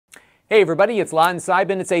Hey everybody, it's Lon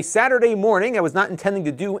Seidman. It's a Saturday morning. I was not intending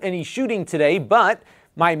to do any shooting today, but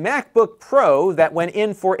my MacBook Pro that went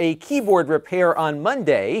in for a keyboard repair on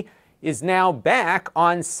Monday is now back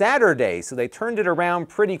on Saturday. So they turned it around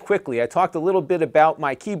pretty quickly. I talked a little bit about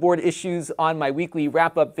my keyboard issues on my weekly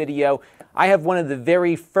wrap-up video. I have one of the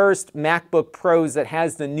very first MacBook Pros that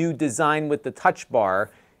has the new design with the touch bar,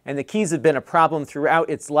 and the keys have been a problem throughout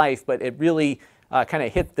its life, but it really kind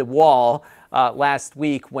of hit the wall last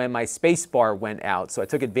week when my space bar went out. So I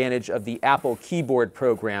took advantage of the Apple keyboard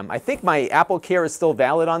program. I think my Apple Care is still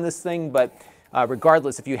valid on this thing, but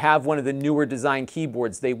regardless, if you have one of the newer design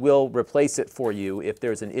keyboards, they will replace it for you if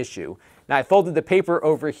there's an issue. Now I folded the paper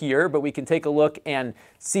over here, but we can take a look and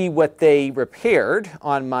see what they repaired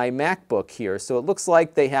on my MacBook here. So it looks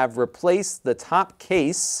like they have replaced the top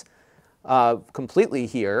case completely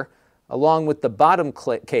here, along with the bottom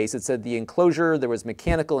case. It said the enclosure, there was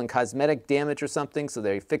mechanical and cosmetic damage or something, so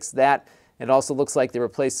they fixed that. It also looks like they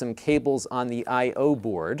replaced some cables on the I/O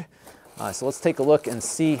board. So let's take a look and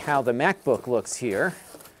see how the MacBook looks here,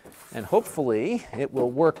 and hopefully it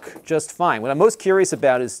will work just fine. What I'm most curious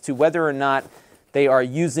about is to whether or not they are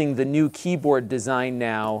using the new keyboard design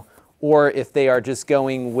now, or if they are just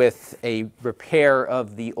going with a repair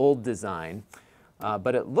of the old design.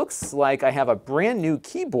 But it looks like I have a brand new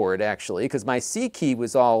keyboard actually, because my C key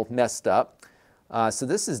was all messed up. So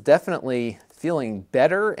this is definitely feeling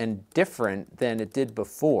better and different than it did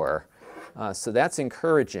before. So that's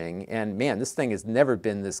encouraging. And man, this thing has never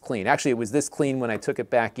been this clean. Actually, it was this clean when I took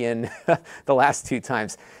it back in the last two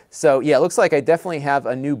times. So yeah, it looks like I definitely have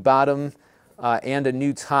a new bottom and a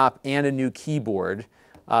new top and a new keyboard.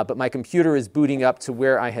 But my computer is booting up to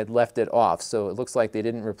where I had left it off. So it looks like they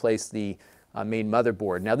didn't replace the main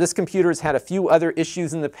motherboard. Now this computer's had a few other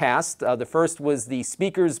issues in the past. The first was the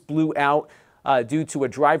speakers blew out due to a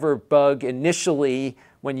driver bug initially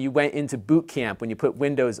when you went into boot camp. When you put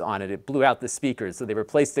Windows on it, it blew out the speakers. So they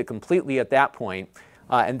replaced it completely at that point.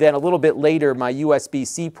 And then a little bit later, my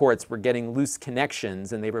USB-C ports were getting loose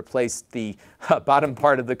connections, and they replaced the bottom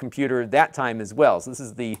part of the computer that time as well. So this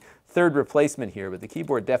is the third replacement here, but the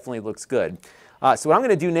keyboard definitely looks good. So what I'm going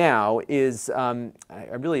to do now is, I'm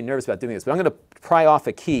really nervous about doing this, but I'm going to pry off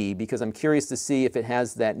a key because I'm curious to see if it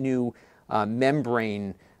has that new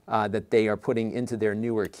membrane that they are putting into their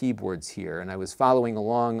newer keyboards here. And I was following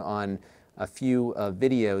along on a few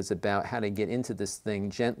videos about how to get into this thing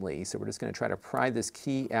gently. So we're just going to try to pry this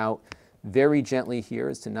key out very gently here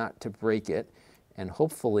as to not to break it. And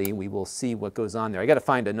hopefully we will see what goes on there. I got to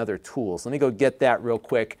find another tool. So let me go get that real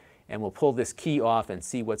quick and we'll pull this key off and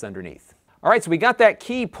see what's underneath. All right, so we got that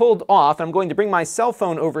key pulled off. I'm going to bring my cell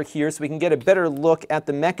phone over here so we can get a better look at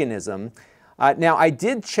the mechanism. Now, I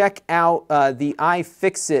did check out the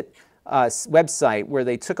iFixit website where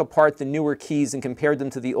they took apart the newer keys and compared them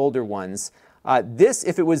to the older ones. This,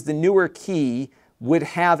 if it was the newer key, would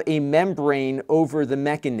have a membrane over the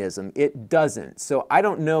mechanism. It doesn't. So I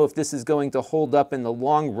don't know if this is going to hold up in the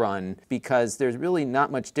long run because there's really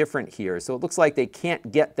not much different here. So it looks like they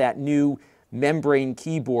can't get that new membrane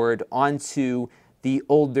keyboard onto the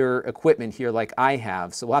older equipment here like I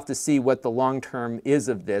have. So we'll have to see what the long term is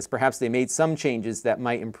of this. Perhaps they made some changes that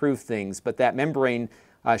might improve things, but that membrane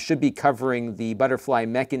should be covering the butterfly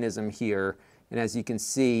mechanism here. And as you can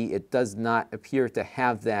see, it does not appear to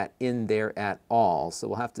have that in there at all. So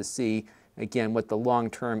we'll have to see, again, what the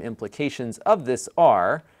long-term implications of this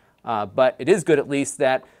are. But it is good at least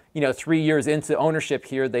that 3 years into ownership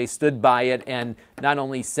here, they stood by it and not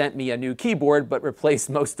only sent me a new keyboard, but replaced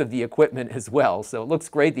most of the equipment as well. So it looks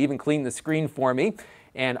great. They even cleaned the screen for me.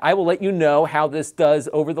 And I will let you know how this does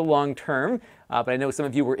over the long term. But I know some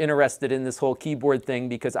of you were interested in this whole keyboard thing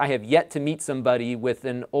because I have yet to meet somebody with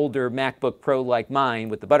an older MacBook Pro like mine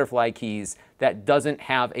with the butterfly keys that doesn't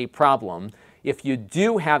have a problem. If you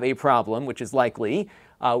do have a problem, which is likely,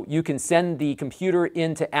 you can send the computer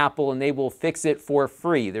into Apple and they will fix it for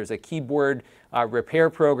free. There's a keyboard repair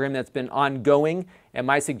program that's been ongoing, and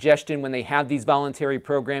my suggestion when they have these voluntary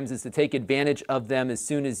programs is to take advantage of them as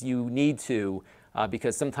soon as you need to,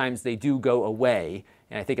 because sometimes they do go away,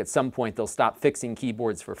 and I think at some point they'll stop fixing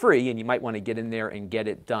keyboards for free, and you might want to get in there and get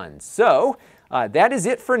it done. So that is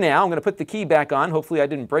it for now. I'm going to put the key back on. Hopefully I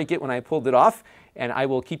didn't break it when I pulled it off, and I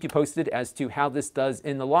will keep you posted as to how this does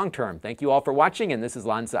in the long term. Thank you all for watching, and this is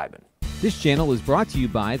Lon Seidman. This channel is brought to you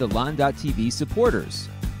by the Lon.TV supporters,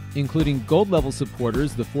 including gold-level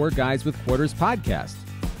supporters, the Four Guys with Quarters podcast,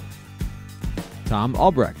 Tom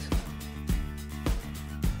Albrecht,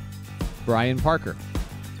 Brian Parker,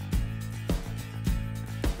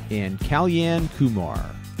 and Kalyan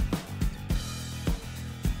Kumar.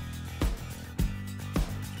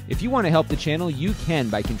 If If you want to help the channel, you can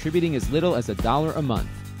by contributing as little as $1 a month.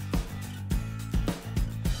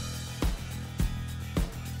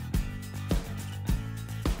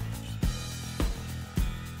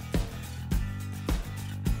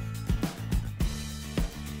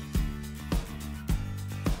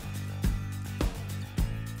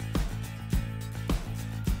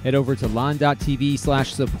 Head over to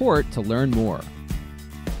lon.tv/support to learn more.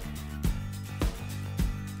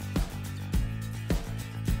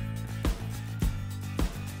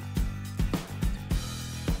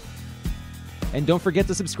 And don't forget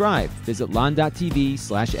to subscribe. Visit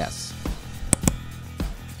lon.tv/s.